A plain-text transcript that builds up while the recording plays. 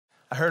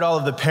I heard all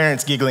of the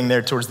parents giggling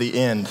there towards the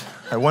end.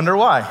 I wonder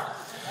why.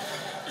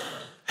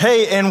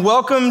 Hey, and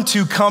welcome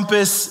to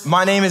Compass.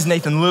 My name is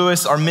Nathan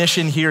Lewis. Our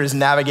mission here is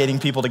navigating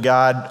people to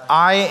God.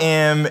 I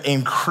am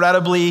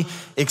incredibly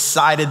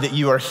excited that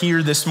you are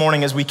here this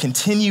morning as we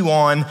continue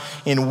on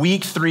in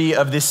week 3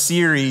 of this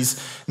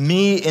series,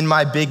 Me in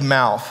My Big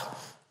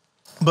Mouth.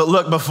 But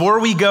look, before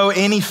we go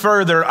any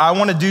further, I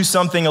want to do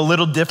something a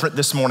little different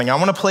this morning. I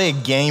want to play a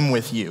game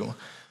with you,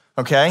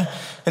 okay?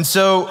 And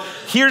so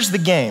here's the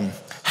game.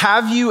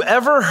 Have you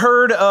ever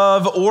heard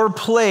of or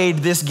played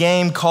this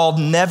game called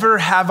Never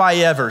Have I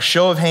Ever?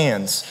 Show of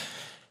hands.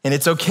 And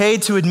it's okay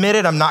to admit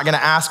it. I'm not going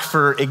to ask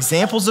for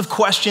examples of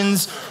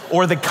questions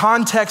or the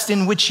context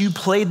in which you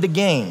played the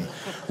game.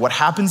 What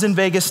happens in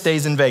Vegas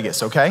stays in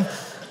Vegas, okay?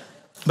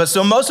 But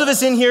so most of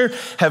us in here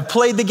have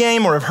played the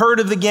game or have heard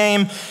of the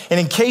game. And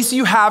in case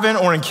you haven't,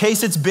 or in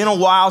case it's been a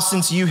while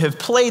since you have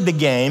played the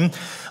game,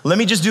 let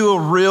me just do a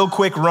real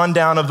quick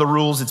rundown of the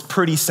rules. It's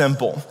pretty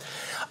simple.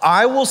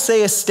 I will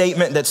say a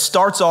statement that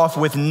starts off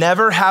with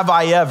never have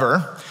I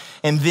ever,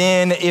 and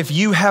then if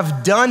you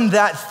have done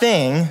that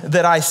thing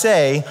that I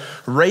say,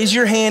 raise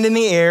your hand in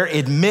the air,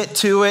 admit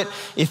to it.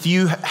 If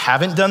you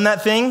haven't done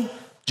that thing,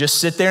 just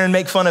sit there and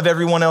make fun of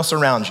everyone else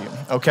around you,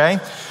 okay?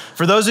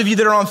 For those of you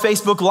that are on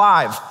Facebook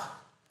Live,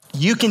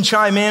 you can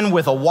chime in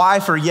with a Y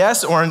for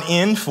yes or an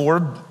N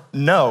for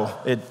no.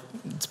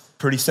 It's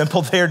pretty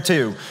simple there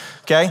too.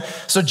 Okay,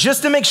 so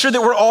just to make sure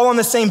that we're all on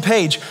the same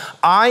page,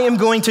 I am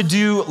going to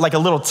do like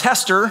a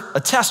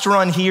test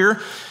run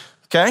here.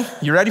 Okay,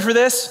 you ready for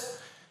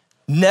this?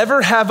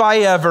 Never have I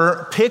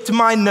ever picked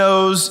my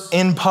nose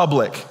in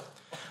public.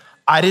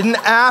 I didn't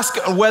ask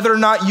whether or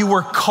not you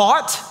were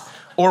caught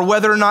or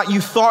whether or not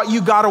you thought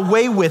you got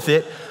away with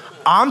it.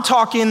 I'm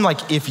talking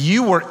like if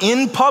you were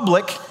in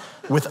public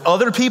with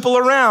other people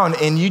around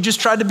and you just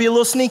tried to be a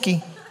little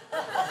sneaky.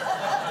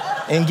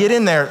 And get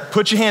in there,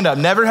 put your hand up.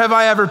 Never have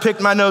I ever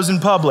picked my nose in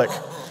public.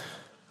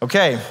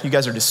 Okay, you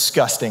guys are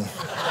disgusting.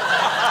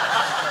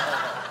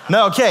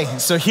 No, okay,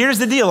 so here's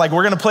the deal. Like,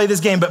 we're gonna play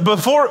this game, but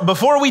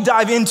before we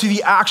dive into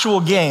the actual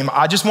game,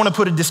 I just wanna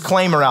put a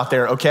disclaimer out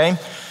there, okay?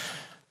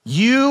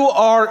 You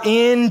are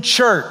in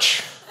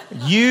church.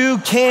 You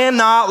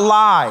cannot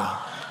lie.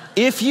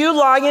 If you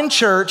lie in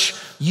church,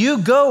 you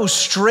go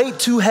straight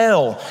to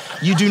hell.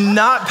 You do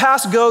not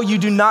pass go, you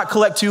do not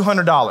collect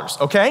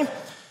 $200, okay?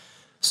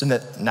 So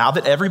now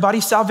that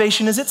everybody's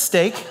salvation is at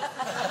stake,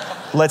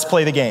 let's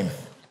play the game.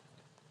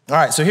 All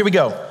right, so here we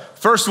go.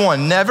 First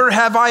one, never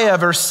have I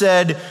ever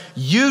said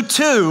you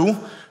too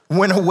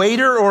when a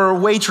waiter or a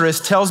waitress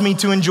tells me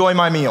to enjoy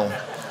my meal.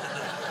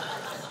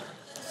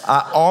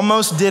 I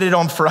almost did it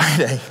on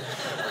Friday.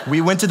 We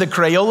went to the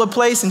Crayola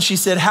place and she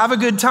said, have a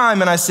good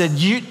time. And I said,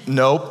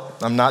 nope,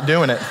 I'm not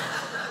doing it.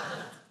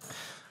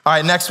 All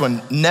right, next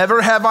one.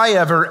 Never have I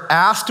ever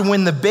asked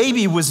when the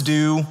baby was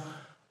due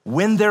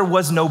when there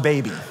was no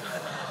baby.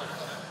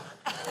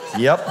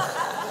 Yep.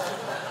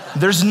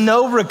 There's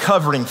no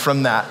recovering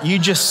from that. You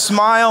just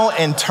smile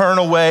and turn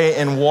away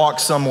and walk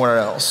somewhere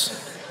else.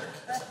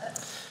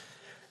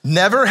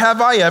 Never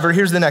have I ever,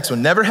 here's the next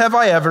one. Never have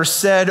I ever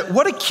said,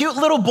 what a cute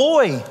little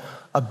boy,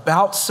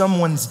 about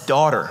someone's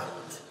daughter.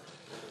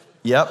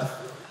 Yep.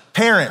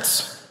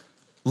 Parents,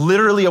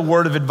 literally a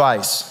word of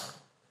advice.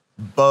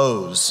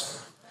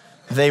 Bows.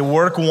 They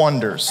work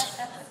wonders.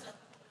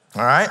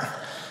 All right?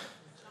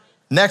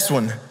 Next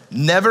one,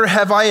 never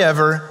have I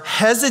ever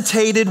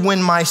hesitated when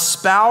my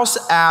spouse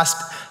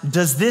asked,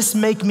 does this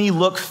make me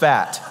look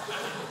fat?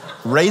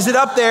 Raise it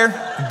up there,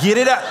 get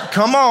it up,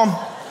 come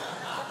on.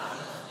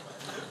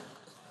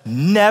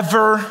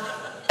 Never,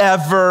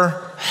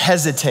 ever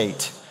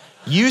hesitate.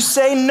 You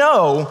say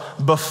no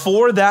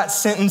before that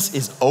sentence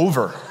is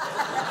over.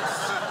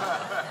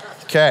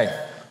 Okay,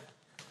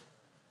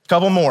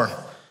 couple more.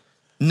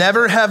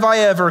 Never have I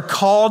ever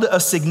called a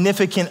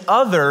significant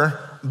other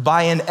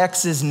by an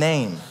ex's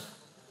name.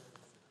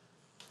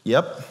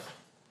 Yep,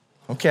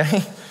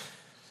 okay.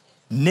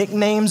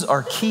 Nicknames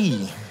are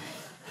key.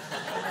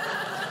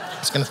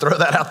 Just gonna throw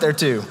that out there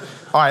too.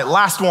 All right,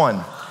 last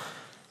one.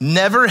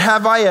 Never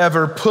have I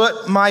ever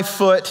put my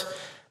foot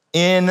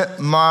in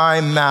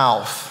my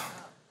mouth.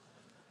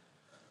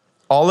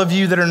 All of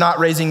you that are not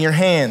raising your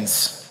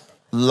hands,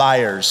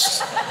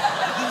 liars.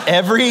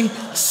 Every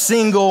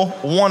single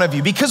one of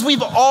you, because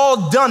we've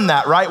all done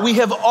that, right? We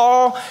have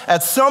all,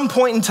 at some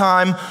point in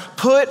time,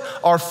 put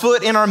our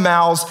foot in our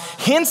mouths,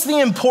 hence the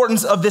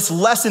importance of this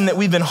lesson that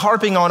we've been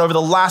harping on over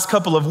the last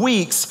couple of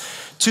weeks,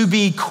 to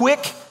be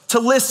quick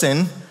to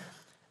listen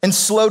and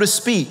slow to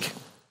speak.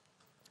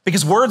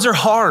 Because words are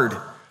hard,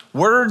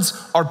 words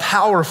are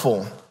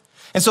powerful.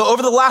 And so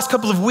over the last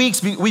couple of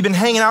weeks, we've been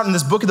hanging out in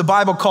this book of the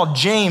Bible called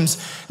James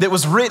that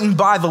was written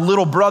by the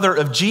little brother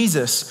of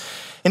Jesus.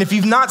 And if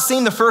you've not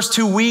seen the first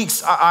 2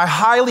 weeks, I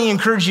highly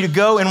encourage you to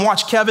go and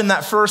watch Kevin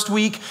that first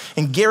week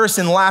and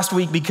Garrison last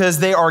week, because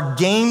they are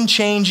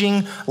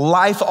game-changing,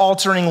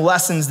 life-altering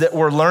lessons that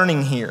we're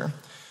learning here.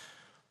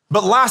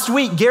 But last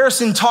week,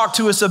 Garrison talked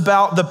to us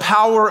about the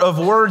power of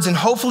words, and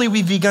hopefully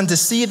we've begun to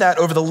see that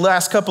over the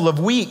last couple of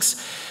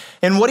weeks.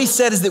 And what he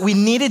said is that we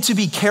needed to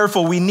be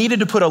careful. We needed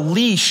to put a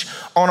leash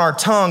on our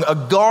tongue, a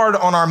guard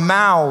on our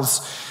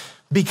mouths,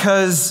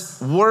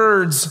 because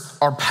words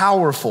are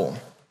powerful.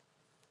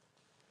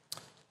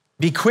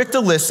 Be quick to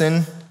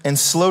listen and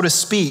slow to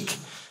speak,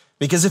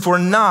 because if we're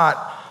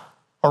not,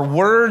 our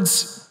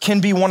words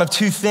can be one of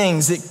two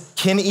things. It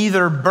can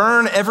either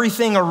burn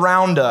everything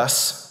around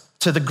us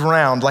to the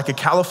ground like a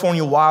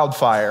California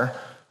wildfire,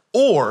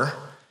 or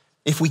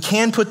if we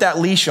can put that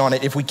leash on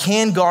it, if we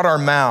can guard our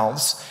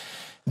mouths,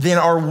 then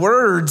our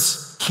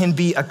words can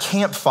be a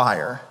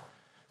campfire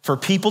for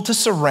people to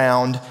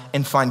surround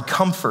and find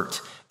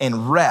comfort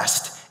and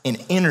rest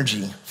and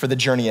energy for the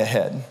journey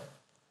ahead.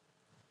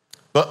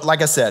 But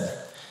like I said,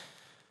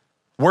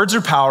 words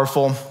are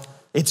powerful.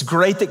 It's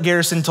great that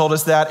Garrison told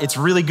us that. It's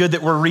really good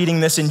that we're reading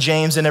this in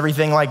James and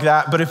everything like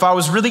that. But if I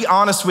was really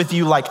honest with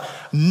you, like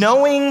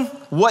knowing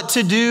what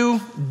to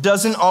do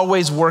doesn't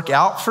always work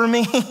out for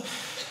me.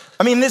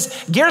 I mean,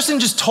 Garrison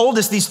just told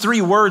us these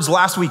 3 words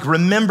last week: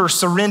 remember,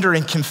 surrender,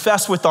 and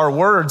confess with our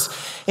words.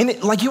 And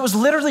it was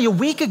literally a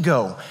week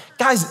ago.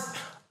 Guys,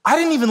 I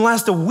didn't even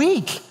last a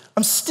week.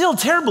 I'm still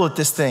terrible at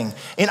this thing.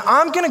 And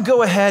I'm gonna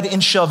go ahead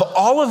and shove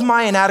all of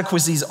my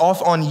inadequacies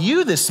off on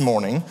you this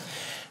morning,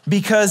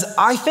 because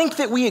I think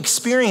that we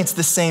experience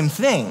the same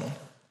thing.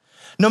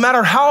 No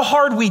matter how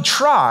hard we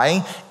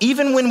try,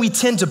 even when we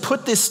tend to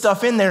put this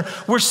stuff in there,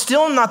 we're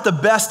still not the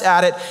best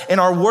at it,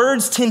 and our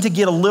words tend to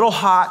get a little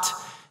hot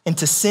and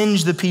to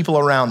singe the people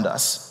around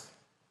us.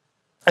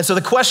 And so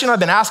the question I've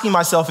been asking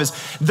myself is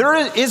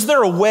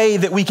there a way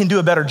that we can do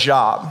a better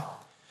job?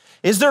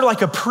 Is there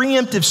like a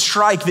preemptive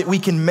strike that we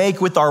can make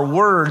with our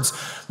words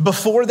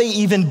before they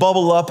even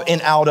bubble up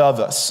and out of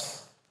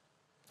us?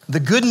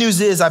 The good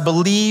news is I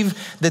believe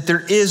that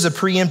there is a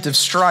preemptive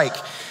strike.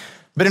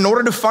 But in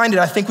order to find it,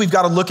 I think we've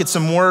got to look at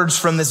some words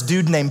from this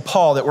dude named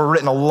Paul that were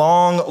written a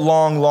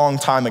long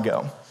time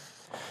ago.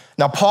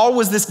 Now, Paul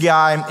was this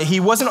guy. He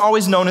wasn't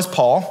always known as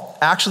Paul.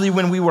 Actually,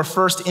 when we were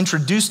first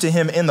introduced to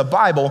him in the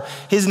Bible,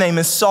 his name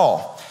is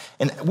Saul.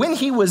 And when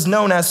he was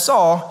known as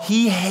Saul,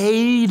 he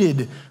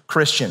hated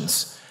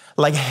Christians,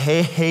 like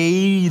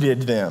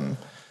hated them.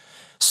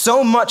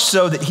 So much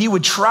so that he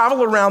would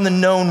travel around the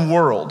known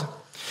world,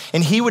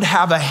 and he would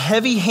have a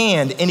heavy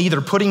hand in either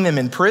putting them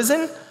in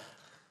prison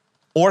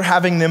or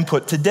having them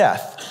put to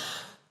death.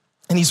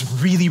 And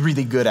he's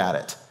really good at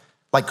it,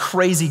 like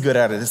crazy good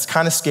at it. It's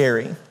kind of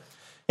scary.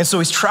 And so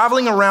he's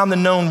traveling around the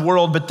known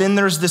world, but then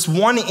there's this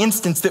one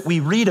instance that we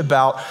read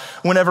about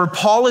whenever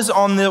Paul is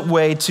on the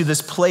way to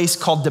this place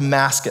called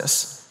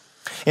Damascus.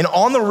 And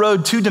on the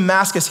road to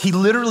Damascus, he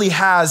literally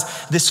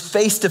has this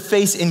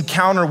face-to-face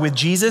encounter with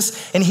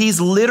Jesus, and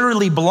he's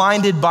literally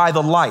blinded by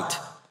the light.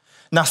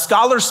 Now,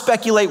 scholars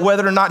speculate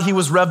whether or not he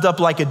was revved up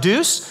like a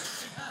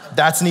deuce.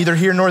 That's neither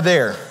here nor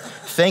there.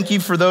 Thank you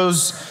for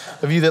those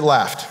of you that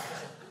laughed.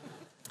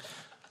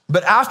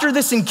 But after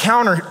this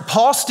encounter,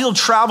 Paul still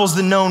travels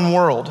the known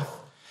world,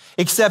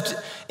 except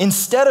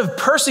instead of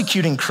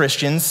persecuting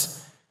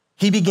Christians,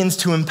 he begins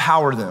to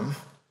empower them.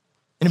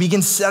 And he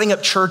begins setting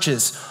up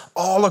churches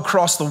all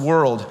across the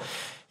world.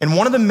 And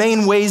one of the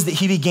main ways that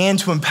he began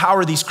to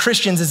empower these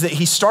Christians is that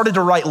he started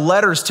to write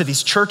letters to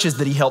these churches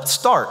that he helped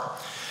start.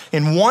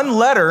 And one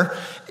letter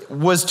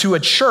was to a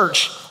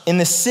church in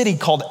this city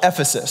called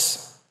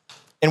Ephesus.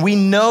 And we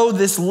know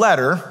this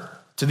letter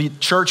to the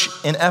church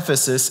in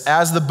Ephesus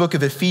as the book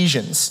of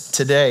Ephesians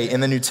today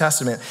in the New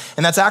Testament.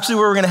 And that's actually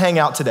where we're gonna hang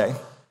out today.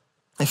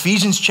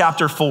 Ephesians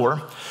chapter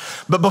 4.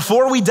 But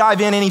before we dive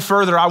in any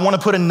further, I wanna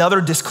put another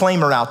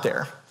disclaimer out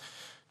there,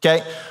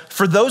 okay?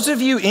 For those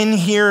of you in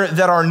here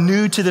that are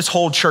new to this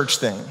whole church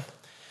thing,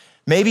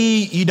 maybe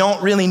you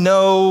don't really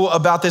know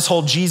about this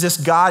whole Jesus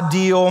God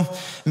deal.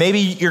 Maybe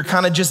you're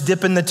kind of just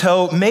dipping the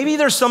toe. Maybe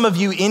there's some of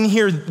you in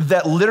here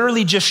that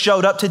literally just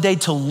showed up today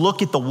to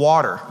look at the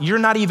water. You're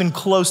not even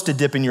close to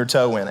dipping your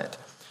toe in it.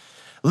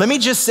 Let me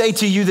just say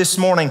to you this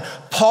morning,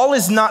 Paul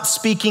is not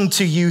speaking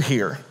to you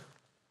here.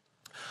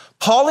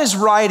 Paul is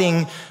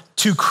writing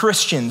to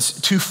Christians,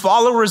 to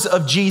followers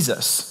of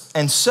Jesus.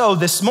 And so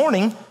this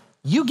morning,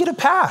 you get a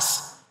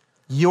pass.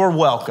 You're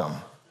welcome.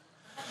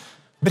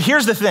 But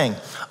here's the thing.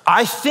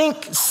 I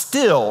think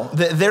still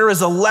that there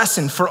is a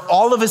lesson for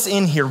all of us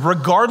in here,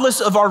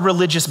 regardless of our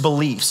religious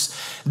beliefs,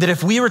 that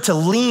if we were to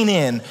lean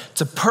in,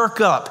 to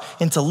perk up,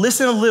 and to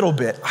listen a little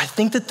bit, I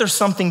think that there's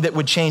something that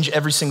would change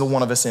every single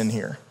one of us in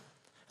here.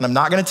 And I'm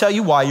not gonna tell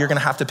you why. You're gonna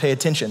have to pay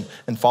attention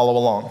and follow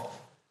along.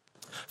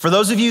 For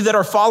those of you that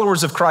are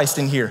followers of Christ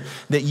in here,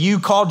 that you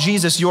call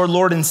Jesus your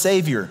Lord and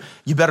Savior,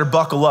 you better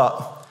buckle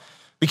up.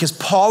 Because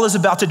Paul is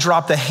about to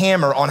drop the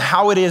hammer on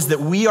how it is that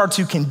we are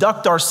to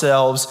conduct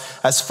ourselves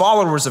as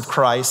followers of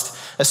Christ,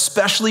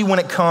 especially when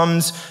it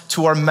comes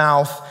to our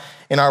mouth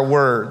and our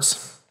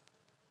words.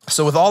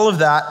 So with all of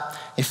that,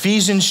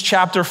 Ephesians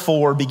chapter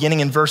 4,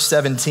 beginning in verse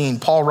 17,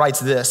 Paul writes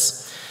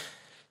this.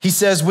 He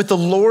says, "With the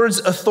Lord's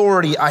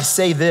authority, I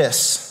say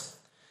this,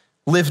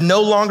 live no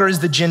longer as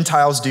the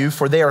Gentiles do,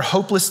 for they are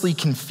hopelessly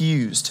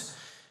confused.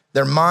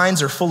 Their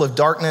minds are full of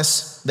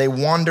darkness. They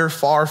wander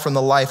far from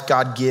the life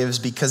God gives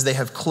because they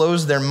have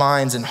closed their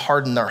minds and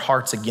hardened their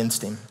hearts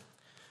against him.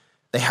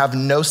 They have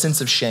no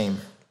sense of shame.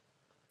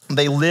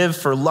 They live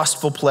for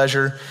lustful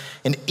pleasure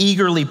and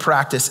eagerly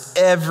practice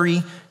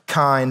every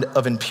kind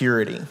of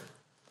impurity.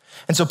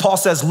 And so Paul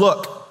says,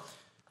 look,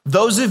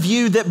 those of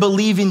you that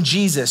believe in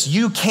Jesus,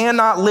 you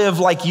cannot live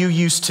like you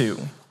used to.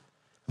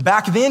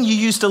 Back then, you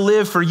used to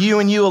live for you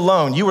and you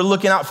alone. You were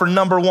looking out for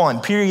number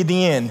one, period,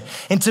 the end.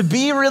 And to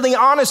be really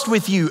honest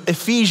with you,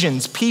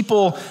 Ephesians,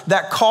 people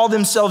that call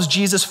themselves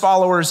Jesus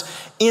followers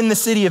in the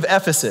city of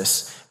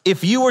Ephesus,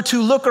 if you were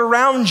to look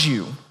around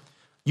you,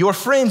 your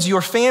friends,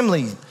 your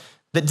family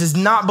that does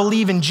not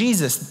believe in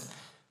Jesus,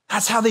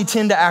 that's how they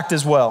tend to act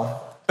as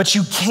well. But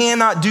you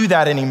cannot do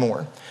that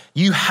anymore.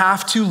 You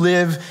have to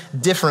live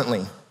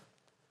differently.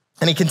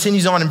 And he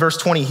continues on in verse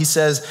 20. He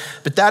says,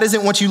 but that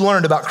isn't what you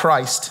learned about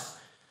Christ.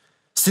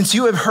 Since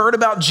you have heard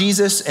about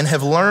Jesus and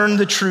have learned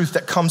the truth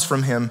that comes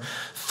from him,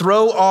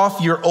 throw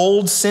off your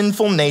old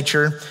sinful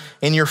nature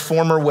and your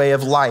former way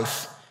of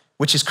life,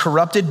 which is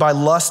corrupted by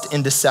lust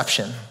and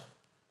deception.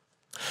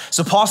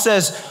 So Paul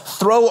says,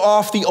 throw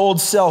off the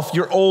old self,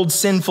 your old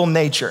sinful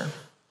nature.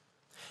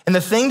 And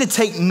the thing to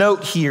take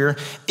note here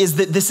is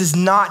that this is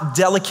not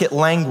delicate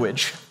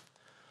language.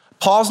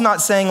 Paul's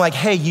not saying like,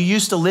 hey, you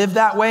used to live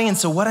that way, and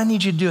so what I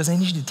need you to do is I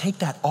need you to take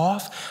that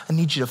off. I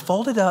need you to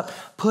fold it up,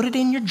 put it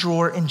in your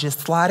drawer, and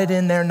just slide it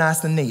in there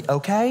nice and neat,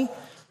 okay?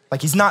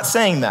 Like he's not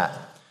saying that.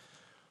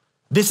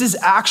 This is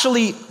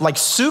actually like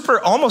super,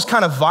 almost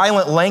kind of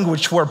violent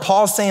language where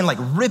Paul's saying like,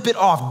 rip it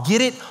off,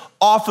 get it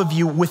off of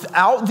you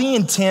without the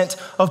intent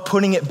of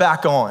putting it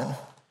back on.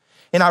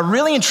 And I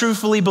really and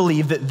truthfully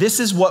believe that this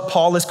is what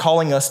Paul is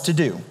calling us to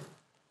do.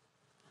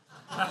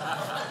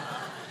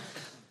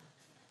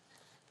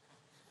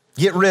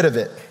 Get rid of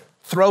it.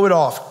 Throw it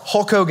off.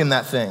 Hulk Hogan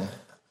that thing.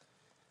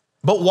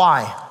 But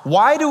why?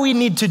 Why do we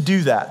need to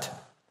do that?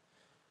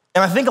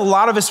 And I think a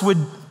lot of us would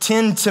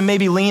tend to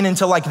maybe lean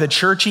into like the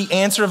churchy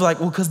answer of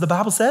like, well, because the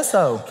Bible says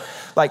so.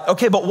 Like,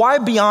 okay, but why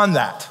beyond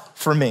that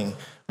for me,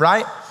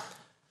 right?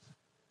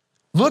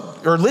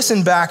 Look or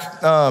listen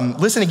back,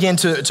 listen again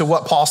to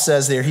what Paul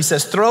says there. He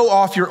says, throw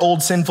off your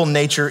old sinful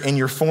nature and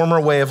your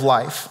former way of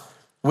life,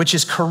 which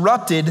is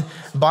corrupted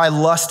by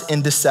lust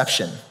and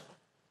deception.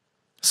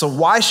 So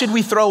why should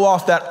we throw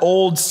off that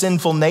old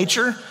sinful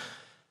nature?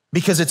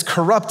 Because it's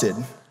corrupted.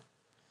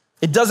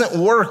 It doesn't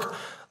work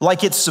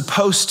like it's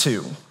supposed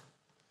to.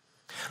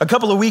 A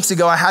couple of weeks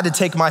ago, I had to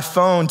take my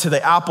phone to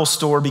the Apple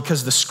store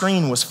because the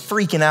screen was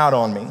freaking out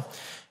on me.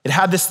 It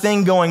had this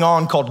thing going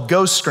on called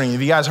ghost screen.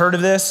 Have you guys heard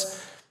of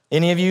this?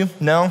 Any of you?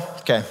 No?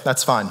 Okay,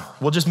 that's fine.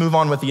 We'll just move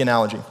on with the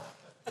analogy.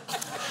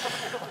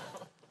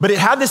 But it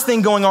had this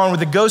thing going on with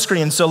the ghost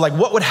screen. So like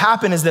what would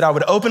happen is that I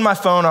would open my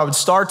phone, I would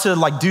start to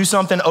like do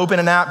something, open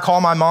an app,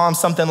 call my mom,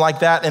 something like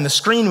that, and the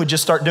screen would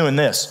just start doing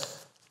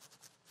this.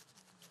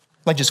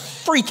 Like just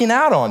freaking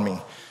out on me.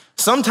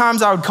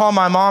 Sometimes I would call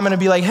my mom and I'd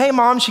be like, hey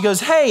mom, she goes,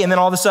 hey, and then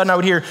all of a sudden I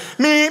would hear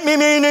me,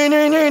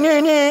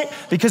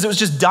 because it was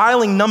just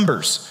dialing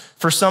numbers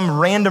for some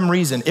random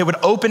reason. It would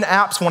open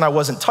apps when I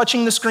wasn't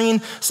touching the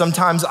screen.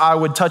 Sometimes I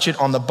would touch it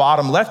on the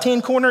bottom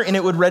left-hand corner and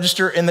it would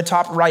register in the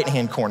top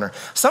right-hand corner.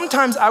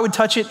 Sometimes I would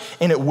touch it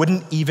and it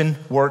wouldn't even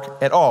work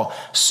at all.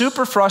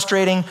 Super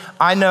frustrating,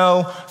 I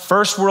know,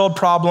 first world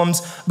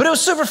problems, but it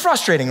was super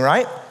frustrating,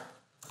 right?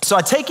 So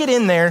I take it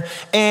in there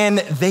and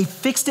they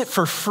fixed it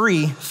for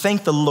free.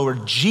 Thank the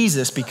Lord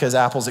Jesus, because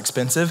Apple's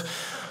expensive.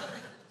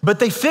 But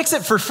they fix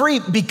it for free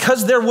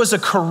because there was a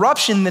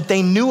corruption that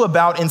they knew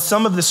about in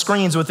some of the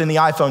screens within the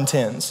iPhone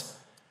 10s.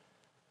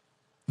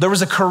 There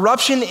was a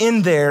corruption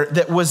in there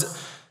that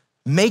was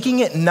making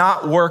it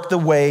not work the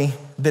way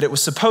that it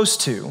was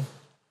supposed to.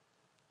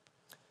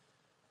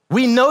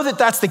 We know that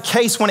that's the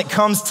case when it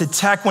comes to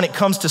tech, when it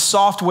comes to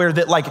software,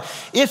 that like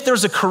if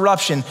there's a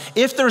corruption,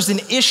 if there's an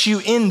issue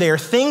in there,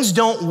 things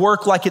don't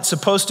work like it's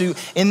supposed to,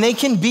 and they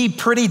can be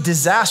pretty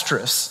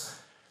disastrous.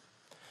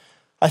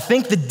 I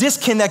think the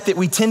disconnect that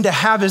we tend to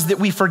have is that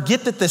we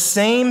forget that the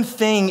same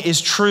thing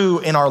is true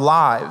in our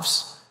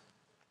lives.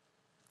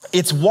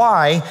 It's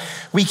why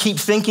we keep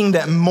thinking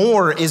that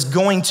more is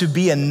going to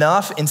be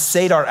enough and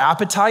sate our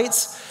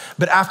appetites,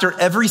 but after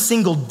every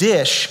single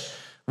dish,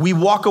 we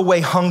walk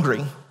away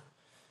hungry,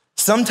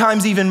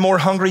 sometimes even more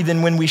hungry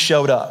than when we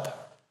showed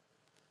up.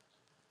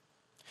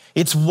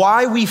 It's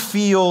why we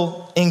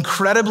feel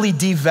incredibly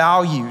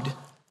devalued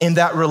in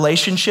that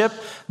relationship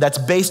that's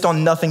based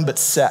on nothing but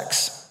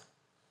sex.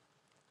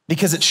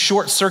 Because it's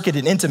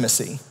short-circuited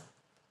intimacy.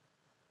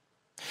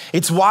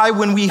 It's why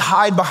when we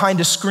hide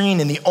behind a screen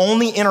and the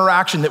only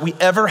interaction that we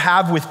ever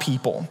have with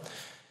people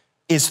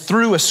is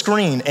through a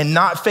screen and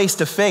not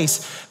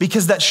face-to-face,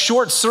 because that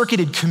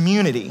short-circuited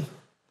community,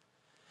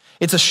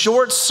 it's a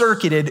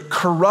short-circuited,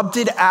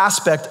 corrupted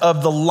aspect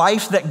of the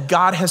life that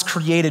God has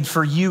created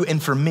for you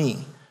and for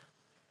me.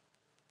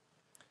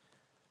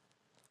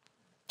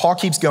 Paul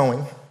keeps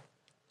going.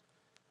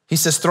 He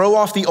says, throw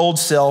off the old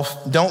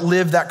self, don't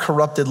live that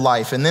corrupted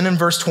life. And then in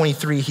verse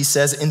 23, he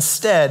says,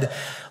 instead,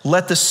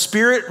 let the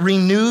Spirit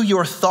renew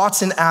your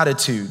thoughts and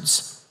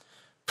attitudes.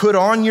 Put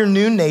on your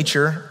new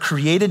nature,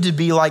 created to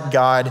be like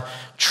God,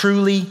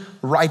 truly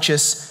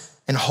righteous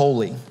and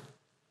holy.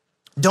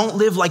 Don't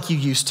live like you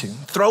used to.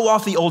 Throw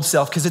off the old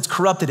self because it's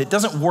corrupted. It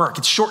doesn't work.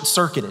 It's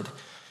short-circuited.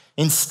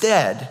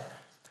 Instead,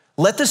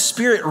 let the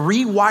Spirit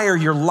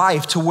rewire your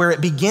life to where it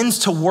begins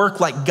to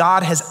work like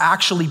God has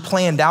actually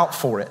planned out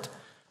for it.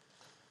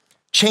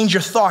 Change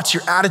your thoughts,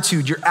 your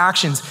attitude, your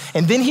actions.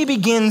 And then he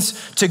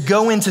begins to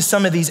go into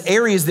some of these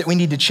areas that we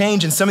need to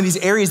change and some of these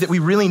areas that we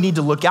really need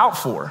to look out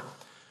for.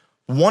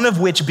 One of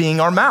which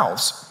being our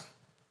mouths.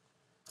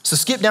 So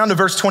skip down to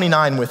verse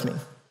 29 with me.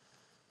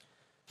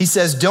 He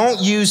says, don't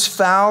use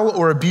foul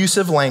or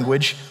abusive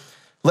language.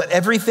 Let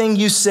everything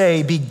you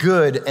say be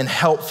good and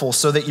helpful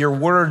so that your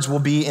words will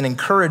be an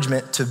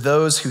encouragement to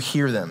those who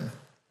hear them.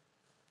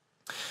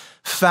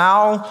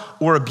 Foul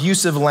or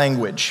abusive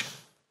language.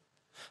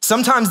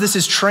 Sometimes this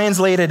is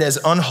translated as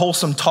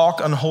unwholesome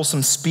talk,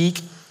 unwholesome speak,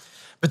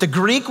 but the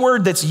Greek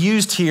word that's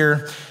used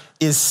here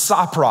is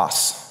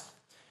sapros.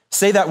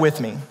 Say that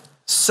with me,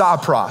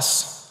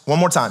 sapros. One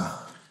more time,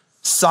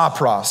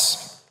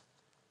 sapros.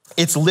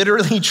 It's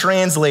literally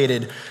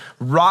translated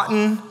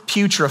rotten,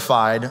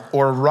 putrefied,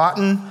 or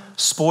rotten,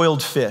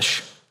 spoiled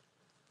fish.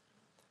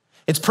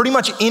 It's pretty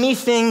much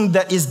anything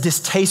that is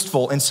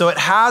distasteful, and so it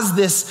has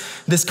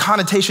this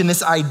connotation,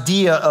 this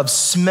idea of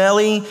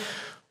smelly,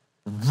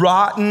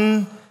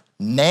 rotten,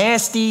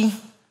 nasty,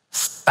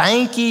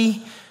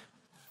 stanky,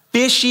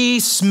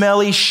 fishy,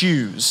 smelly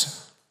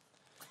shoes.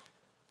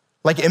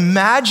 Like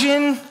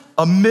imagine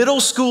a middle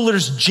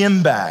schooler's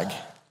gym bag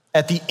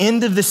at the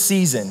end of the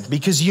season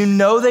because you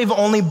know they've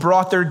only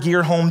brought their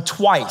gear home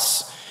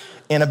twice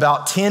in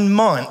about 10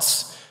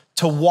 months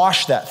to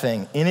wash that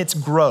thing, and it's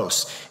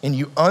gross. And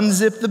you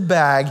unzip the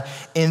bag,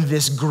 and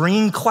this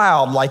green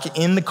cloud, like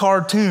in the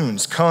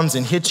cartoons, comes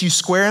and hits you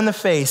square in the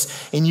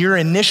face, and your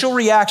initial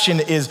reaction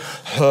is,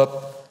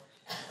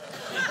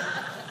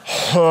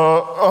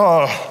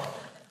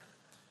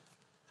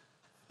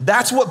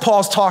 That's what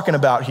Paul's talking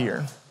about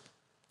here.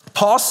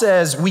 Paul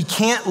says we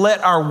can't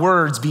let our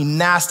words be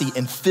nasty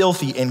and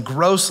filthy and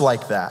gross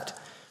like that.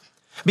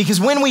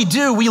 Because when we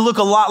do, we look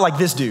a lot like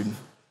this dude.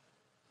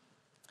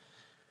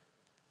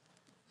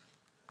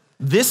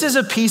 This is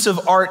a piece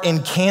of art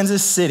in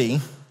Kansas City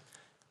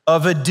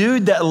of a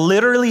dude that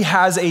literally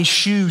has a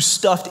shoe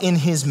stuffed in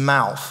his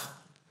mouth.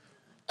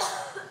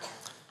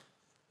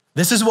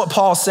 This is what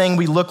Paul's saying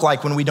we look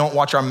like when we don't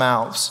watch our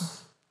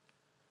mouths,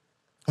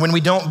 when we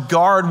don't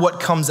guard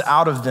what comes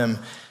out of them,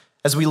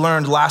 as we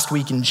learned last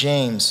week in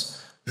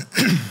James.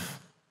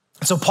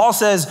 So Paul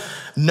says,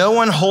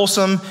 no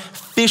unwholesome,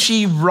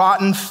 fishy,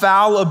 rotten,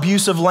 foul,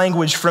 abusive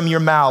language from your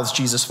mouths,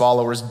 Jesus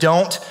followers.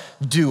 Don't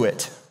do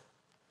it.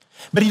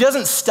 But he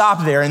doesn't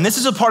stop there, and this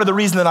is a part of the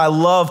reason that I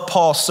love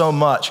Paul so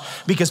much,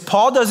 because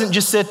Paul doesn't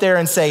just sit there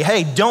and say,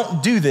 hey,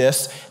 don't do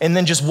this, and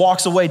then just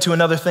walks away to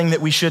another thing that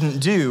we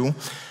shouldn't do.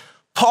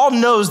 Paul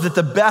knows that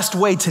the best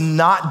way to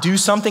not do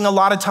something a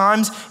lot of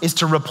times is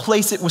to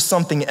replace it with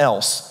something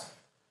else.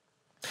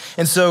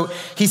 And so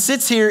he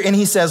sits here and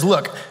he says,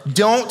 look,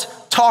 don't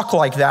talk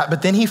like that,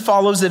 but then he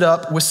follows it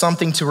up with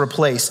something to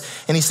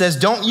replace. And he says,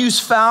 don't use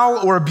foul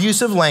or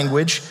abusive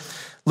language.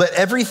 Let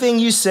everything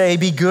you say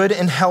be good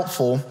and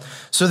helpful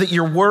so that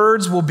your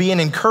words will be an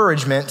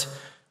encouragement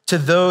to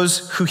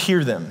those who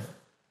hear them.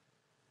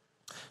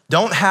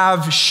 Don't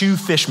have shoe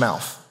fish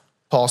mouth,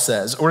 Paul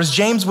says. Or as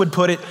James would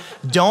put it,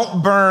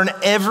 don't burn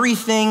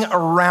everything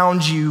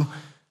around you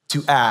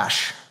to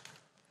ash.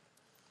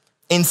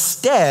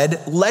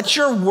 Instead, let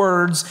your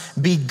words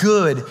be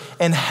good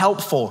and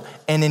helpful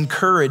and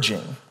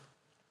encouraging.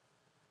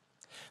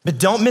 But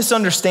don't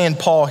misunderstand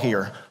Paul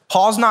here.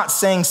 Paul's not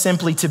saying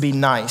simply to be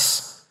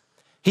nice.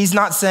 He's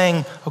not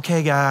saying,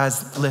 okay,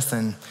 guys,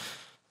 listen,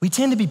 we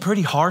tend to be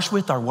pretty harsh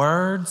with our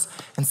words.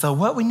 And so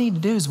what we need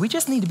to do is we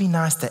just need to be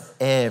nice to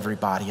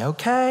everybody,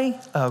 okay?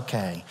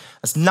 Okay.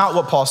 That's not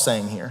what Paul's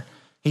saying here.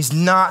 He's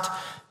not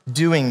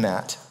doing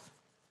that.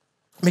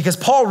 Because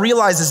Paul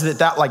realizes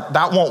that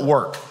won't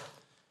work.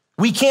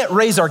 We can't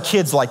raise our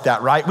kids like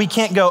that, right? We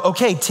can't go,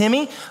 okay,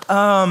 Timmy,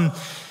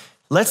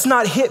 let's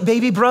not hit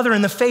baby brother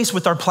in the face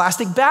with our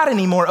plastic bat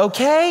anymore,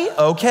 okay?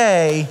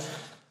 Okay.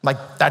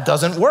 Like, that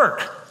doesn't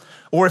work.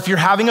 Or if you're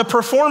having a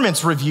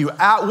performance review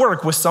at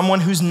work with someone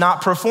who's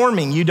not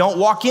performing, you don't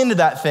walk into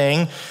that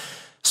thing,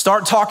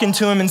 start talking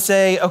to him and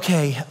say,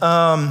 okay,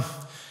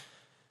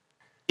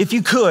 if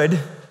you could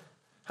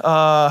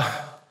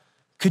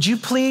you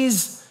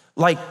please,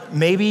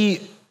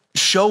 maybe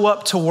show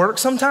up to work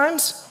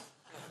sometimes?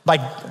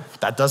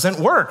 That doesn't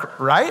work,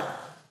 right?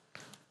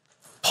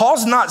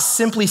 Paul's not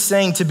simply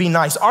saying to be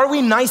nice. Are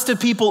we nice to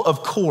people?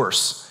 Of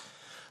course.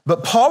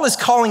 But Paul is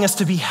calling us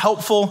to be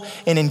helpful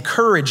and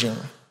encouraging.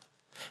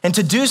 And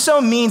to do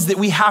so means that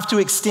we have to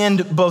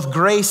extend both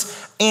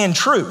grace and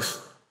truth.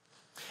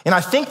 And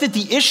I think that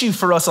the issue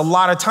for us a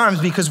lot of times,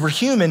 because we're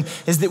human,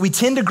 is that we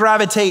tend to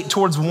gravitate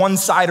towards one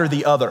side or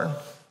the other.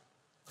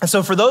 And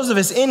so for those of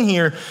us in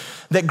here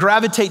that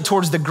gravitate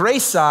towards the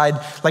grace side,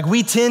 like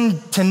we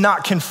tend to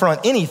not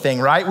confront anything,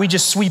 right? We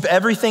just sweep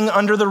everything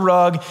under the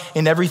rug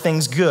and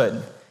everything's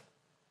good.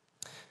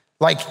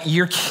 Like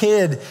your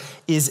kid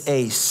is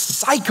a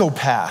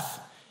psychopath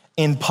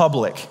in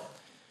public.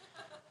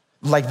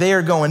 Like they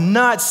are going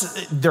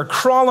nuts. They're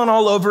crawling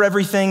all over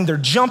everything. They're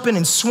jumping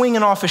and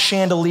swinging off of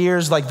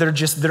chandeliers. Like they're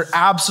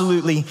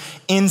absolutely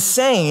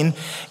insane.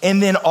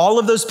 And then all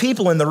of those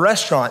people in the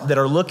restaurant that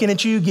are looking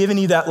at you, giving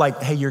you that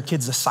like, hey, your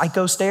kid's a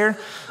psycho stare.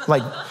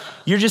 Like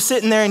you're just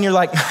sitting there and you're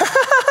like,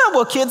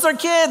 well, kids are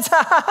kids.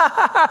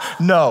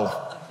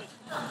 No,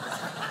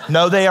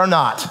 they are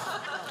not.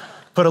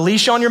 Put a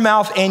leash on your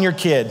mouth and your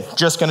kid.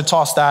 Just gonna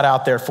toss that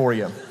out there for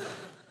you.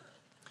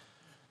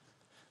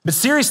 But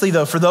seriously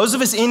though, for those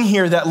of us in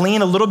here that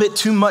lean a little bit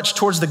too much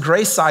towards the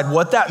grace side,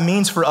 what that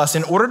means for us,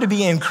 in order to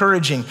be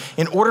encouraging,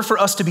 in order for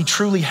us to be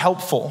truly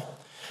helpful,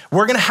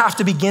 we're gonna have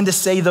to begin to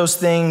say those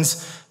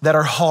things that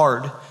are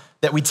hard,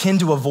 that we tend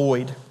to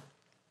avoid.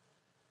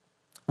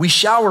 We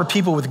shower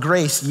people with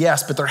grace,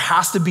 yes, but there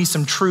has to be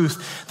some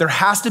truth. There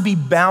has to be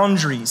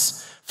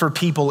boundaries for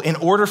people in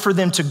order for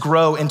them to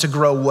grow and to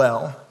grow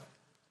well.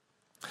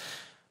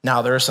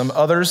 Now, there are some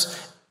others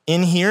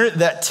in here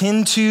that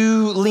tend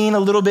to lean a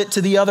little bit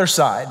to the other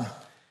side.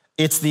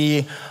 It's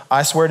the,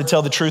 I swear to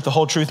tell the truth, the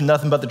whole truth, and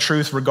nothing but the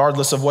truth,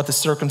 regardless of what the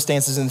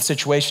circumstances and the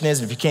situation is.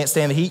 And if you can't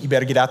stand the heat, you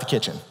better get out the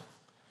kitchen,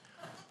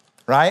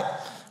 right?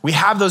 We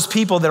have those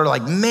people that are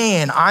like,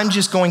 man, I'm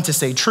just going to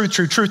say truth,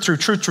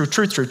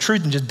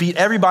 and just beat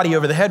everybody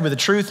over the head with the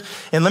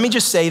truth. And let me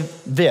just say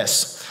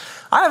this.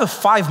 I have a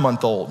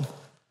 5-month-old.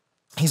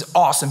 He's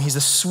awesome. He's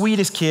the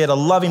sweetest kid. I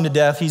love him to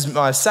death. He's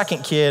my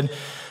second kid.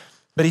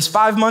 But he's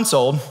 5 months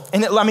old.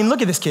 And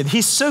look at this kid.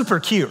 He's super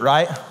cute,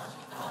 right?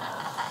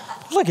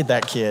 Look at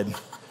that kid.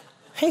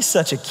 He's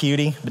such a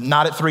cutie, but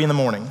not at 3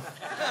 a.m.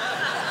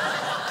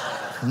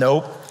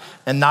 Nope.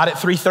 And not at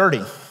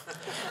 3:30.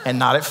 And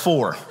not at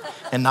 4.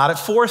 And not at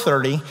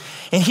 4:30.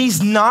 And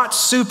he's not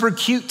super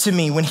cute to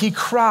me when he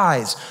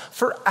cries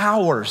for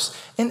hours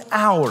and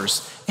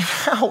hours and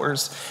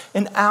hours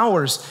and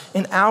hours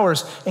and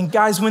hours. And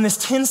guys, when this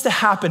tends to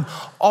happen,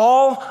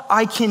 all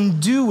I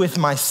can do with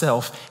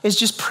myself is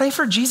just pray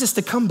for Jesus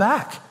to come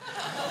back.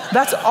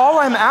 That's all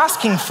I'm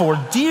asking for.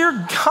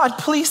 Dear God,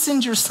 please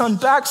send your son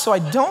back so I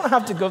don't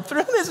have to go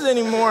through this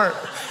anymore.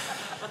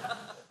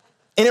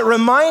 And it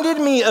reminded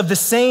me of the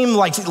same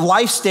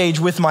life stage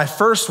with my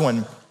first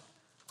one.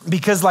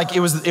 Because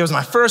it was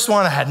my first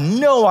one, I had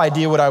no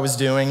idea what I was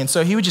doing. And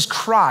so he would just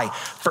cry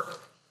for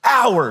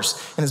hours.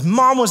 And his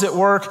mom was at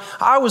work,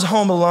 I was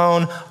home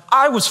alone,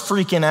 I was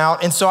freaking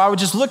out. And so I would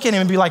just look at him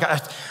and be like,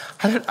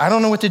 I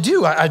don't know what to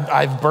do.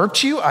 I've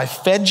burped you, I've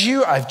fed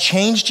you, I've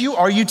changed you.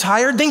 Are you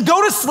tired? Then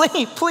go to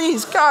sleep,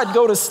 please, God,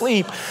 go to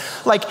sleep.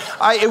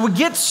 It would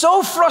get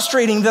so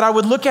frustrating that I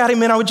would look at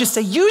him and I would just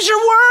say, use your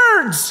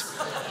words.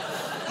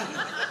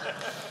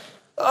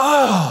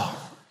 Oh.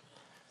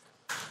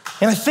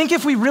 And I think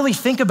if we really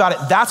think about it,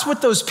 that's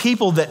what those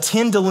people that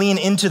tend to lean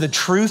into the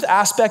truth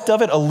aspect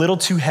of it a little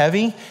too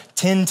heavy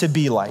tend to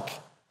be like.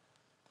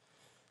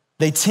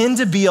 They tend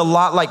to be a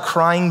lot like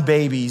crying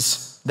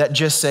babies that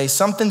just say,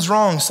 something's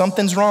wrong,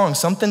 something's wrong,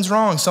 something's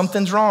wrong,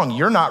 something's wrong.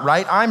 You're not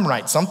right, I'm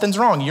right. Something's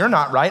wrong, you're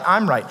not right,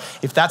 I'm right.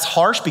 If that's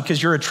harsh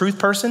because you're a truth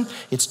person,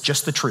 it's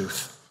just the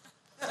truth.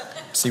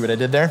 See what I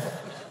did there?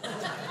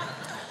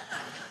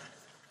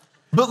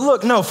 But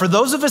look, no, for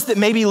those of us that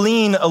maybe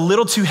lean a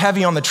little too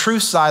heavy on the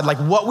truth side,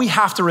 what we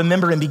have to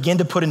remember and begin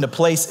to put into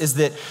place is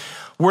that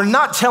I'm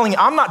not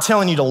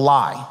telling you to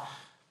lie,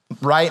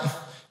 right?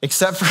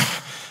 Except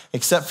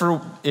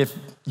for if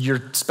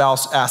your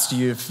spouse asks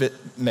you if it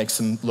makes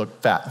them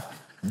look fat.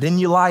 Then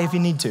you lie if you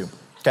need to,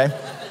 okay?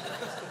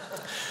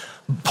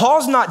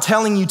 Paul's not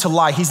telling you to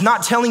lie. He's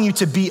not telling you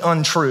to be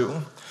untrue.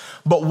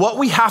 But what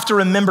we have to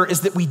remember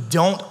is that we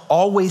don't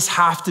always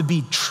have to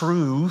be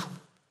true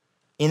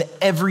in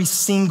every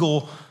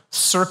single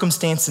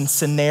circumstance and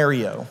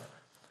scenario,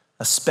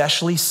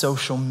 especially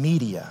social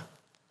media,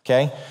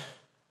 okay?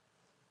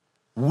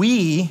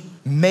 We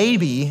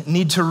maybe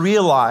need to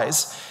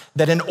realize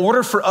that in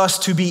order for us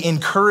to be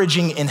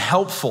encouraging and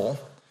helpful,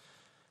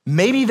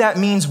 maybe that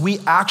means we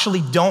actually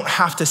don't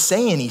have to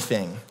say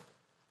anything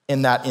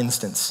in that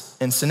instance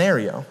and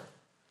scenario.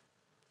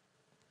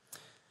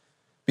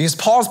 Because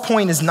Paul's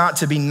point is not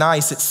to be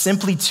nice, it's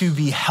simply to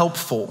be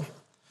helpful.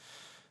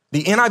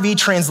 The NIV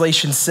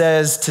translation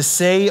says to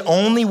say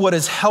only what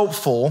is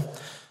helpful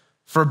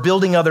for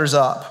building others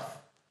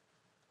up.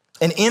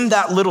 And in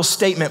that little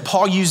statement,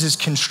 Paul uses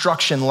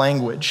construction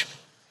language.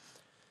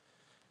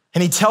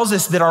 And he tells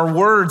us that our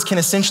words can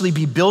essentially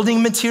be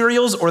building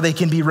materials or they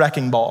can be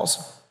wrecking balls.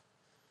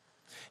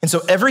 And so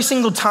every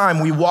single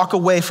time we walk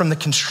away from the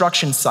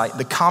construction site,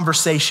 the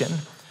conversation,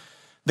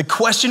 the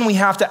question we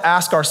have to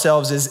ask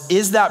ourselves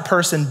is that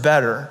person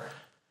better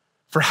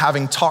for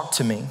having talked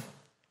to me?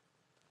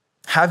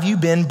 Have you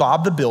been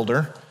Bob the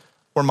Builder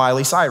or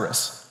Miley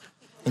Cyrus?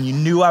 And you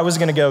knew I was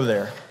gonna go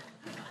there.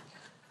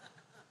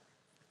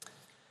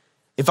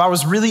 If I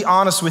was really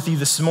honest with you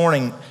this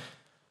morning,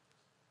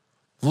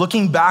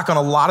 looking back on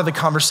a lot of the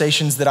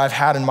conversations that I've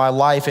had in my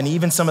life, and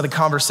even some of the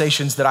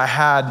conversations that I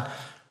had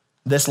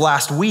this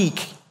last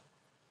week,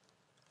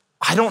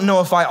 I don't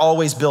know if I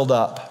always build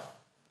up.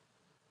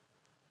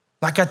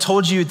 Like I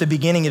told you at the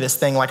beginning of this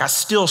thing, like I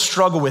still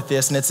struggle with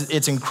this, and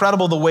it's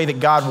incredible the way that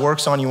God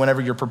works on you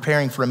whenever you're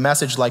preparing for a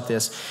message like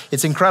this.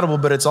 It's incredible,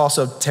 but it's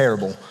also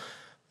terrible.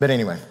 But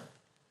anyway,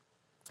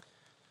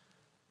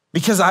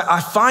 because I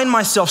find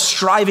myself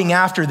striving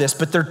after this,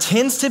 but there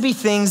tends to be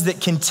things that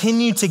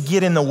continue to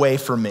get in the way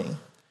for me.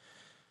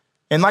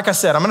 And like I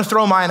said, I'm gonna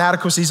throw my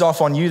inadequacies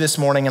off on you this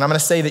morning, and I'm gonna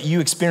say that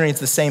you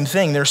experience the same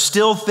thing. There's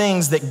still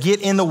things that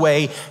get in the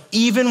way,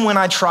 even when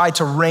I try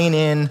to rein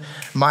in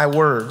my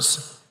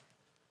words.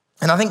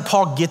 And I think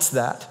Paul gets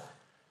that.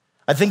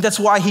 I think that's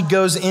why he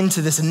goes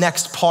into this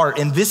next part.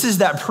 And this is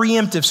that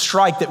preemptive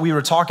strike that we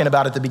were talking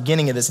about at the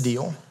beginning of this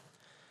deal.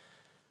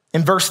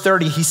 In verse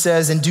 30, he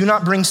says, "And do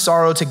not bring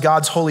sorrow to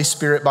God's Holy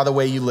Spirit by the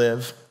way you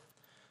live.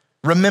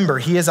 Remember,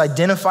 he has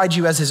identified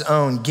you as his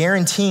own,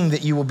 guaranteeing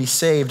that you will be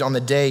saved on the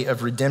day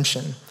of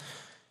redemption."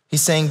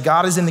 He's saying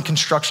God is in the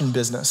construction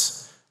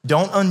business.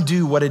 Don't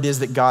undo what it is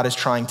that God is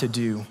trying to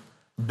do.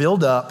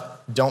 Build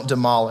up, don't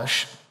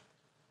demolish.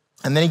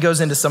 And then he goes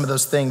into some of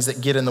those things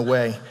that get in the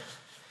way.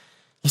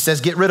 He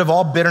says, get rid of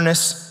all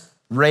bitterness,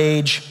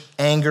 rage,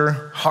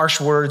 anger, harsh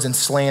words, and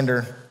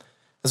slander,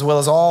 as well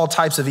as all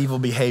types of evil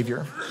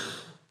behavior.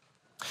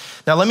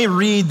 Now, let me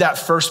read that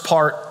first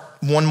part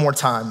one more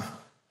time.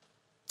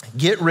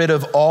 Get rid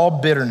of all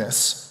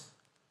bitterness.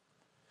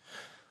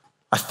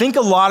 I think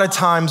a lot of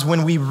times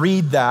when we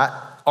read that,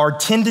 our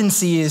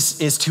tendency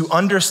is to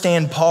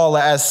understand Paul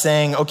as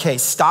saying, okay,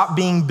 stop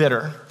being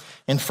bitter.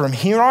 And from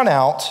here on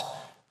out,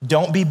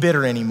 don't be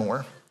bitter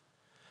anymore.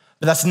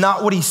 But that's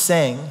not what he's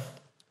saying.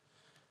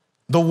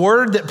 The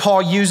word that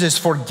Paul uses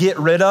for get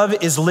rid of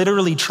is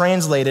literally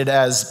translated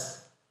as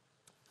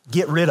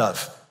get rid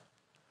of.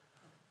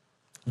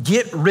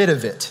 Get rid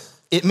of it.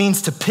 It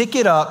means to pick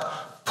it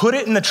up, put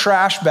it in the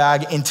trash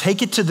bag, and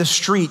take it to the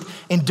street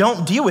and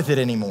don't deal with it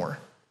anymore.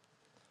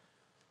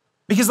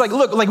 Because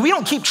look, we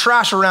don't keep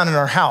trash around in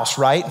our house,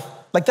 right?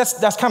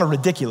 That's kind of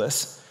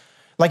ridiculous.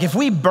 Like if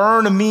we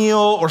burn a meal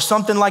or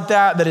something like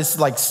that is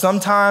like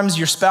sometimes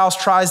your spouse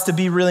tries to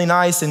be really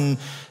nice and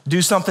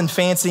do something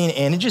fancy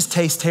and it just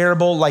tastes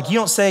terrible. Like you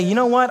don't say, you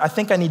know what? I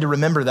think I need to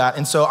remember that.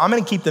 And so I'm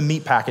gonna keep the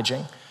meat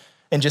packaging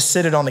and just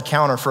sit it on the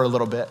counter for a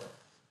little bit.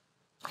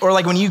 Or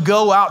like when you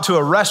go out to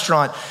a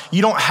restaurant,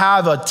 you don't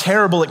have a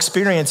terrible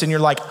experience and you're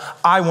like,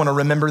 I wanna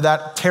remember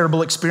that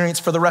terrible experience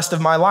for the rest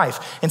of my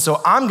life. And so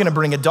I'm gonna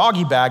bring a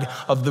doggy bag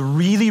of the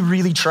really,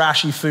 really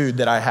trashy food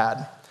that I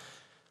had.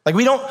 Like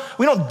we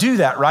don't do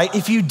that, right?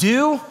 If you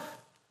do,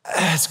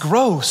 it's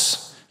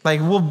gross.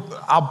 Like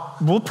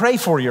we'll pray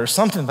for you or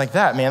something like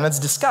that, man. That's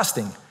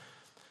disgusting.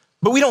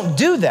 But we don't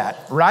do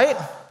that, right?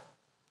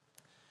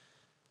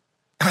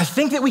 And I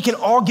think that we can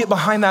all get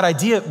behind that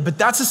idea, but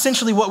that's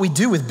essentially what we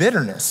do with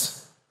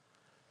bitterness.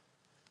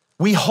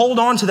 We hold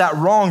on to that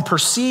wrong,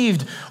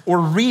 perceived or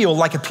real,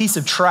 like a piece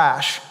of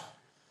trash.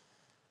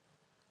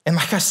 And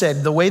like I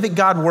said, the way that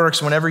God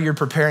works whenever you're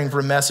preparing for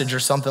a message or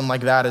something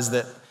like that is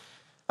that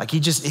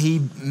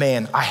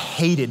I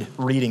hated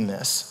reading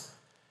this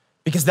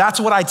because that's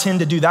what I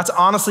tend to do. That's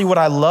honestly what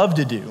I love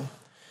to do.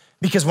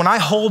 Because when I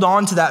hold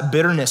on to that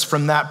bitterness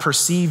from that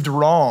perceived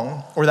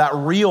wrong or that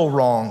real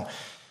wrong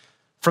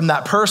from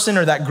that person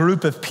or that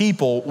group of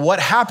people, what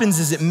happens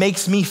is it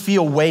makes me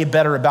feel way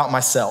better about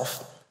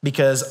myself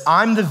because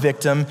I'm the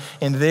victim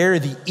and they're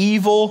the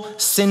evil,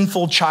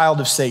 sinful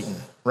child of Satan,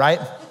 right?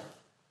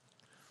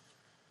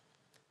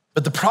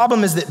 But the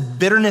problem is that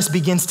bitterness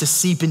begins to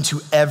seep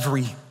into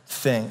everything.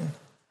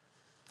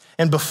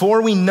 And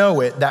before we know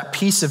it, that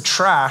piece of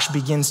trash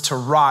begins to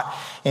rot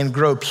and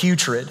grow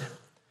putrid.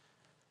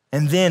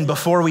 And then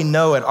before we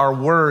know it, our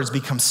words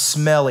become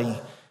smelly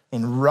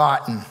and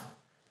rotten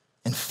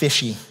and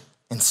fishy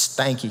and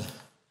stanky,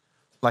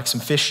 like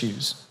some fish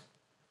shoes.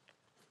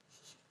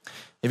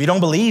 If you don't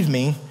believe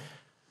me,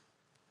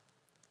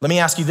 let me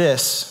ask you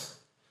this.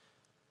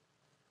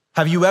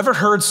 Have you ever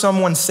heard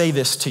someone say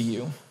this to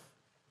you?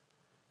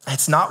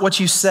 It's not what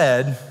you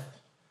said,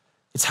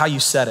 it's how you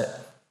said it.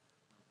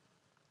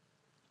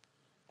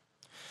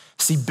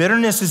 See,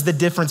 bitterness is the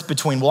difference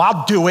between, well,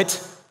 I'll do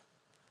it,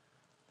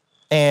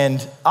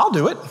 and I'll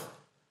do it.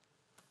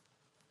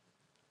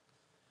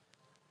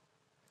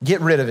 Get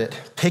rid of it.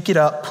 Pick it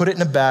up, put it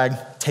in a bag,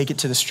 take it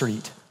to the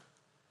street.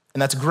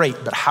 And that's great,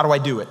 but how do I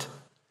do it?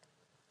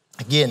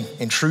 Again,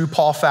 in true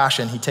Paul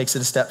fashion, he takes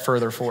it a step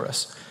further for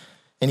us.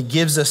 And he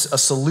gives us a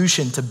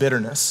solution to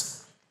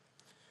bitterness.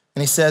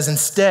 And he says,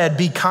 instead,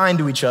 be kind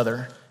to each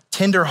other,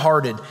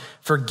 tenderhearted,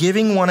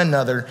 forgiving one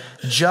another,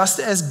 just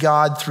as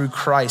God through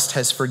Christ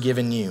has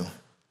forgiven you.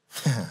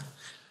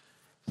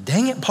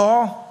 Dang it,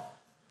 Paul.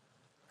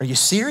 Are you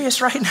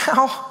serious right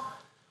now?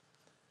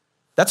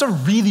 That's a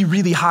really,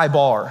 really high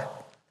bar.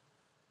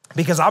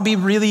 Because I'll be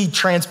really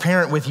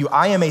transparent with you.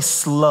 I am a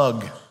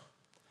slug.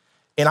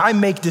 And I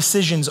make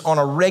decisions on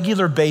a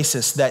regular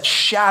basis that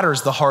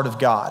shatters the heart of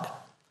God.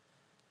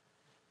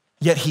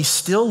 Yet he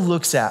still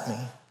looks at me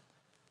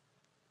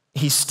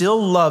he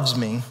still loves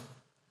me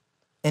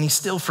and he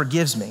still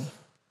forgives me.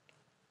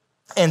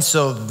 And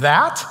so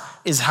that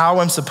is how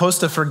I'm supposed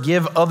to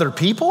forgive other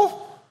people?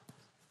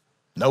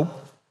 Nope,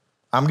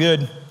 I'm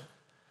good.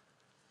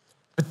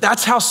 But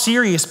that's how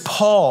serious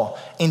Paul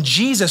and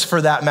Jesus,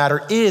 for that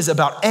matter, is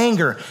about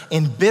anger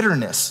and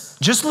bitterness.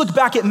 Just look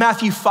back at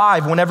Matthew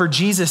 5 whenever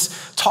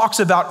Jesus talks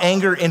about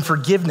anger and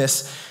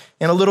forgiveness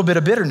and a little bit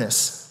of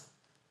bitterness.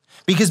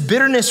 Because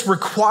bitterness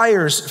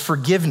requires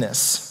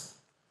forgiveness.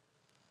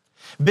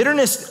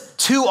 Bitterness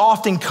too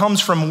often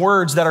comes from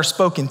words that are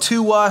spoken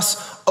to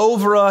us,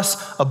 over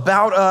us,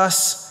 about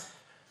us.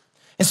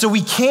 And so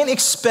we can't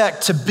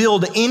expect to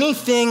build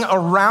anything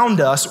around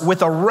us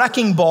with a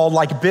wrecking ball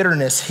like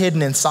bitterness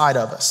hidden inside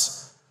of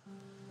us.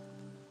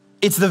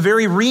 It's the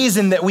very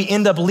reason that we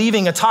end up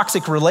leaving a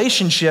toxic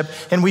relationship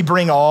and we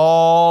bring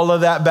all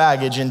of that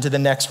baggage into the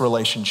next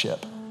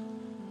relationship.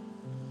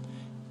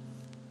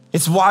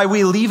 It's why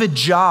we leave a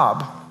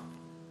job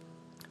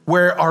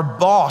where our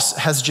boss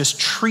has just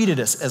treated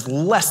us as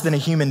less than a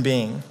human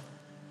being.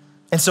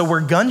 And so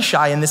we're gun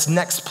shy in this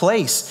next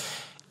place,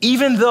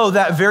 even though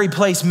that very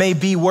place may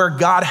be where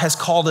God has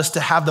called us to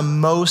have the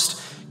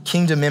most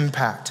kingdom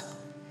impact.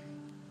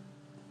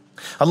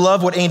 I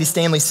love what Andy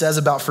Stanley says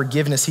about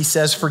forgiveness. He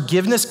says,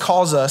 forgiveness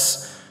calls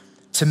us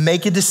to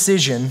make a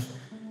decision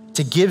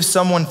to give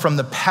someone from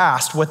the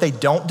past what they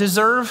don't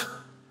deserve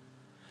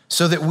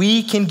so that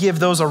we can give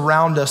those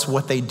around us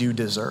what they do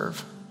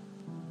deserve.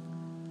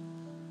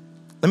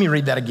 Let me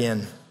read that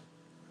again.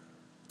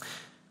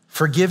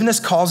 Forgiveness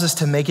calls us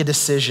to make a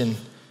decision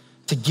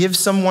to give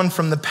someone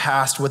from the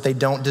past what they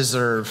don't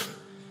deserve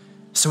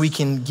so we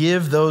can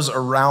give those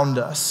around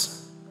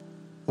us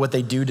what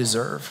they do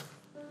deserve.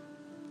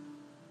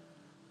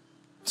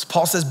 So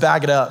Paul says,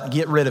 bag it up,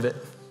 get rid of it.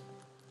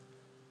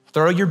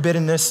 Throw your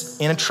bitterness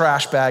in a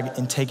trash bag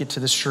and take it to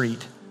the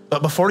street.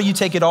 But before you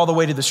take it all the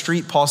way to the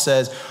street, Paul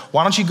says,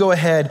 why don't you go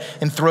ahead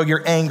and throw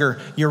your anger,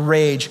 your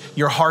rage,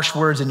 your harsh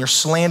words, and your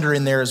slander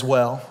in there as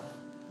well.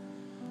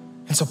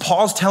 And so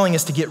Paul's telling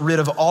us to get rid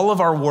of all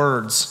of our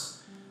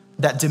words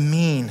that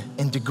demean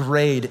and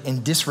degrade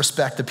and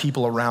disrespect the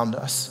people around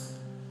us.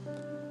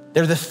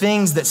 They're the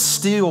things that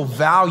steal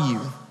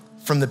value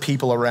from the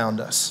people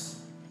around us.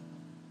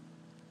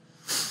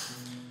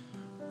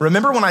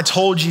 Remember when I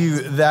told you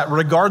that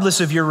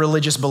regardless of your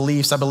religious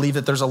beliefs, I believe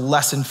that there's a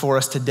lesson for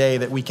us today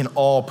that we can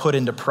all put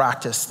into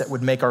practice that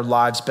would make our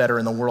lives better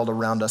and the world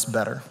around us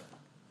better.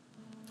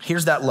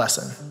 Here's that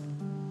lesson.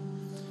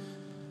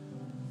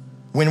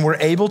 When we're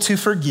able to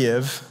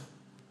forgive,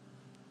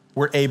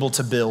 we're able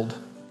to build.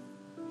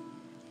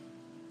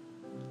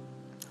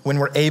 When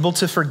we're able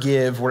to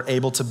forgive, we're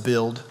able to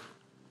build.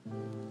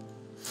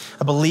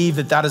 I believe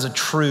that that is a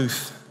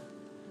truth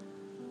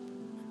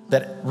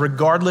that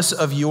regardless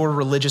of your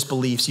religious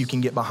beliefs, you can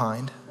get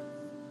behind.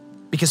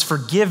 Because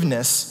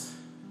forgiveness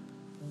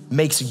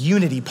makes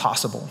unity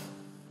possible.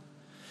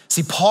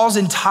 See, Paul's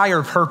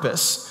entire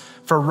purpose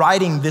for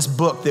writing this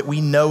book that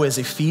we know as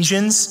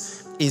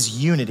Ephesians is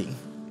unity.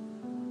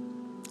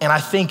 And I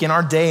think in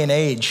our day and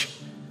age,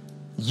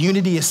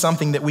 unity is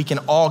something that we can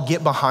all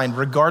get behind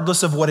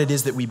regardless of what it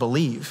is that we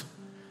believe.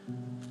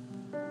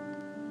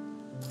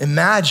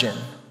 Imagine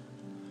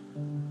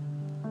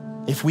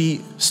if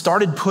we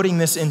started putting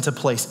this into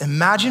place.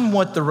 Imagine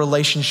what the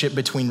relationship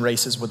between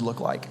races would look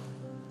like.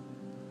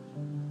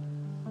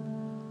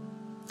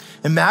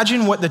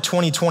 Imagine what the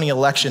 2020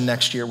 election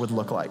next year would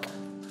look like.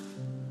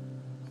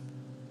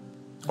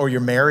 Or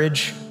your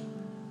marriage,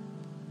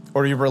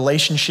 or your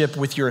relationship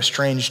with your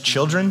estranged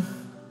children,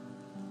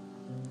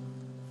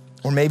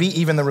 or maybe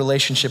even the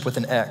relationship with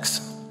an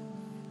ex.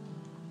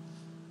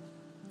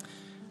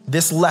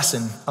 This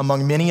lesson,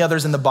 among many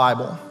others in the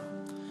Bible,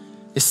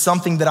 is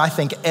something that I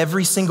think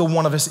every single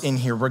one of us in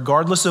here,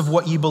 regardless of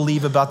what you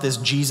believe about this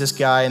Jesus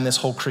guy and this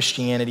whole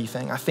Christianity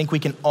thing, I think we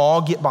can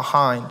all get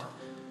behind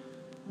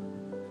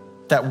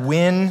that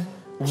when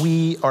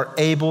we are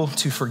able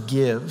to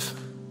forgive,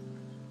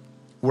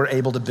 we're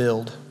able to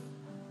build.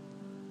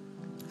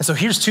 And so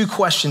here's two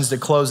questions to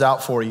close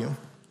out for you.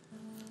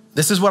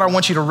 This is what I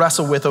want you to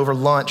wrestle with over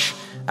lunch,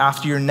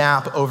 after your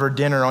nap, over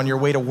dinner, on your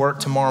way to work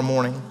tomorrow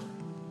morning.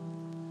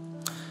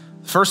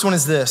 The first one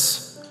is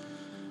this.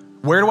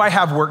 Where do I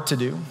have work to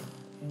do?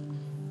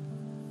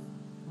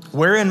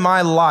 Where in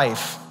my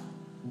life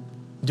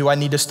do I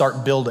need to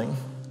start building?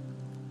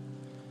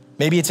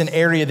 Maybe it's an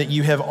area that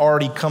you have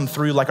already come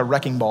through like a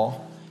wrecking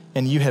ball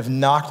and you have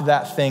knocked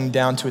that thing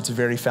down to its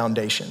very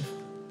foundation.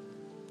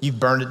 You've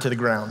burned it to the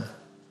ground.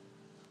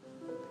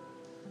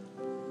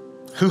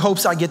 Who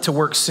hopes I get to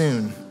work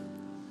soon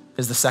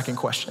is the second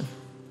question.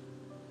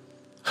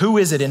 Who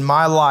is it in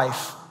my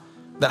life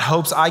that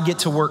hopes I get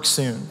to work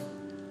soon?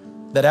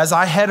 That as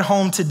I head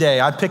home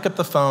today, I pick up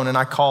the phone and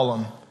I call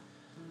them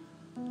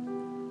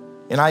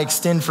and I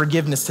extend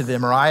forgiveness to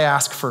them, or I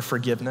ask for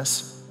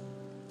forgiveness.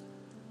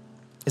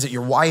 Is it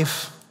your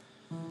wife?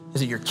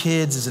 Is it your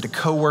kids? Is it a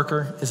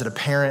coworker? Is it a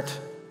parent?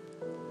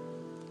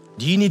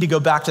 Do you need to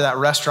go back to that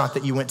restaurant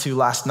that you went to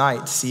last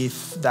night to see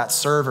if that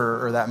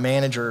server or that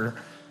manager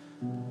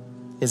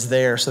is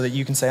there so that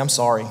you can say, I'm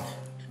sorry.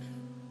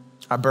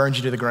 I burned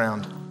you to the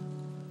ground.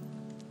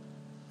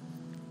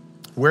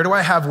 Where do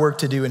I have work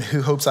to do, and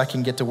who hopes I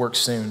can get to work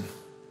soon?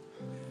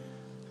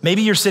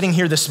 Maybe you're sitting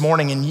here this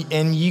morning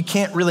and you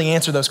can't really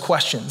answer those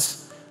questions.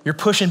 You're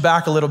pushing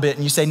back a little bit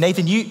and you say,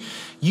 Nathan,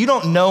 you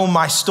don't know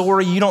my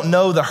story. You don't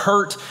know the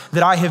hurt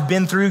that I have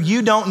been through.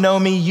 You don't know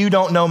me. You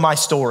don't know my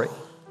story.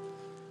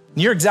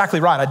 And you're exactly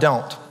right, I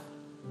don't.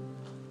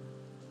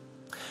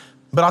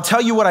 But I'll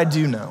tell you what I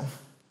do know.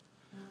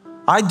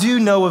 I do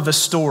know of a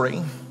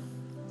story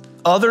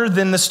other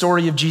than the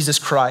story of Jesus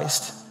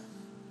Christ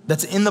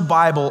that's in the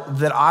Bible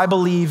that I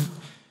believe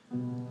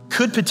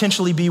could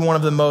potentially be one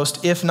of the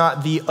most, if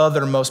not the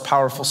other most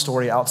powerful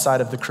story outside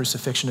of the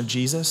crucifixion of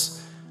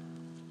Jesus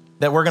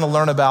that we're gonna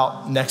learn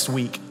about next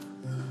week.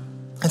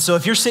 And so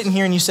if you're sitting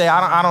here and you say,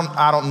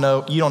 I don't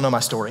know, you don't know my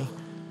story.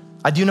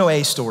 I do know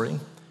a story.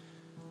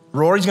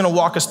 Rory's gonna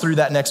walk us through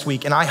that next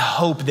week, and I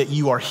hope that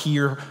you are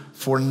here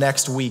for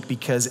next week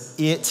because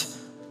it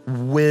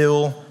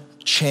will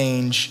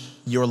change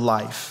your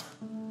life.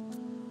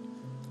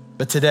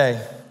 But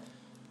today,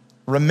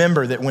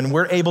 remember that when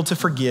we're able to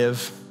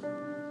forgive,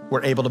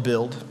 we're able to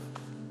build.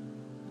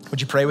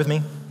 Would you pray with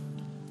me?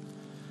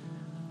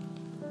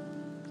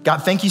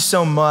 God, thank you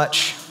so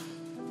much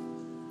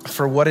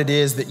for what it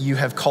is that you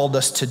have called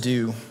us to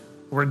do,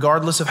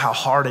 regardless of how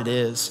hard it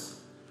is.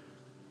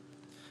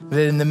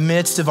 That in the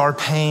midst of our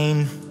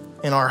pain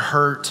and our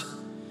hurt,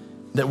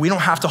 that we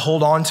don't have to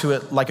hold on to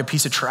it like a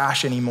piece of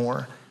trash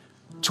anymore,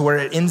 to where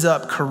it ends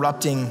up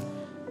corrupting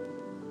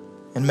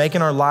and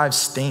making our lives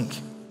stink.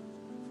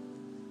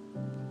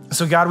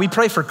 So God, we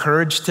pray for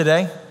courage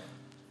today,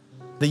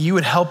 that you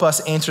would help us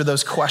answer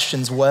those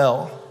questions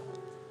well.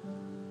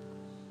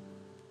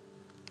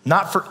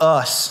 Not for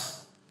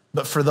us,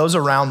 but for those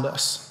around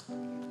us.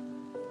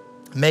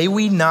 May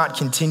we not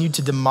continue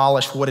to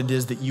demolish what it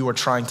is that you are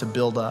trying to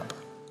build up.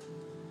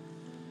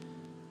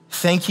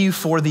 Thank you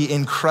for the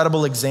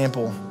incredible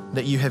example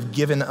that you have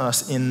given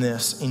us in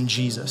this, in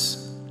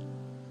Jesus.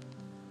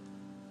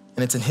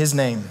 And it's in his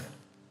name,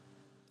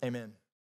 amen.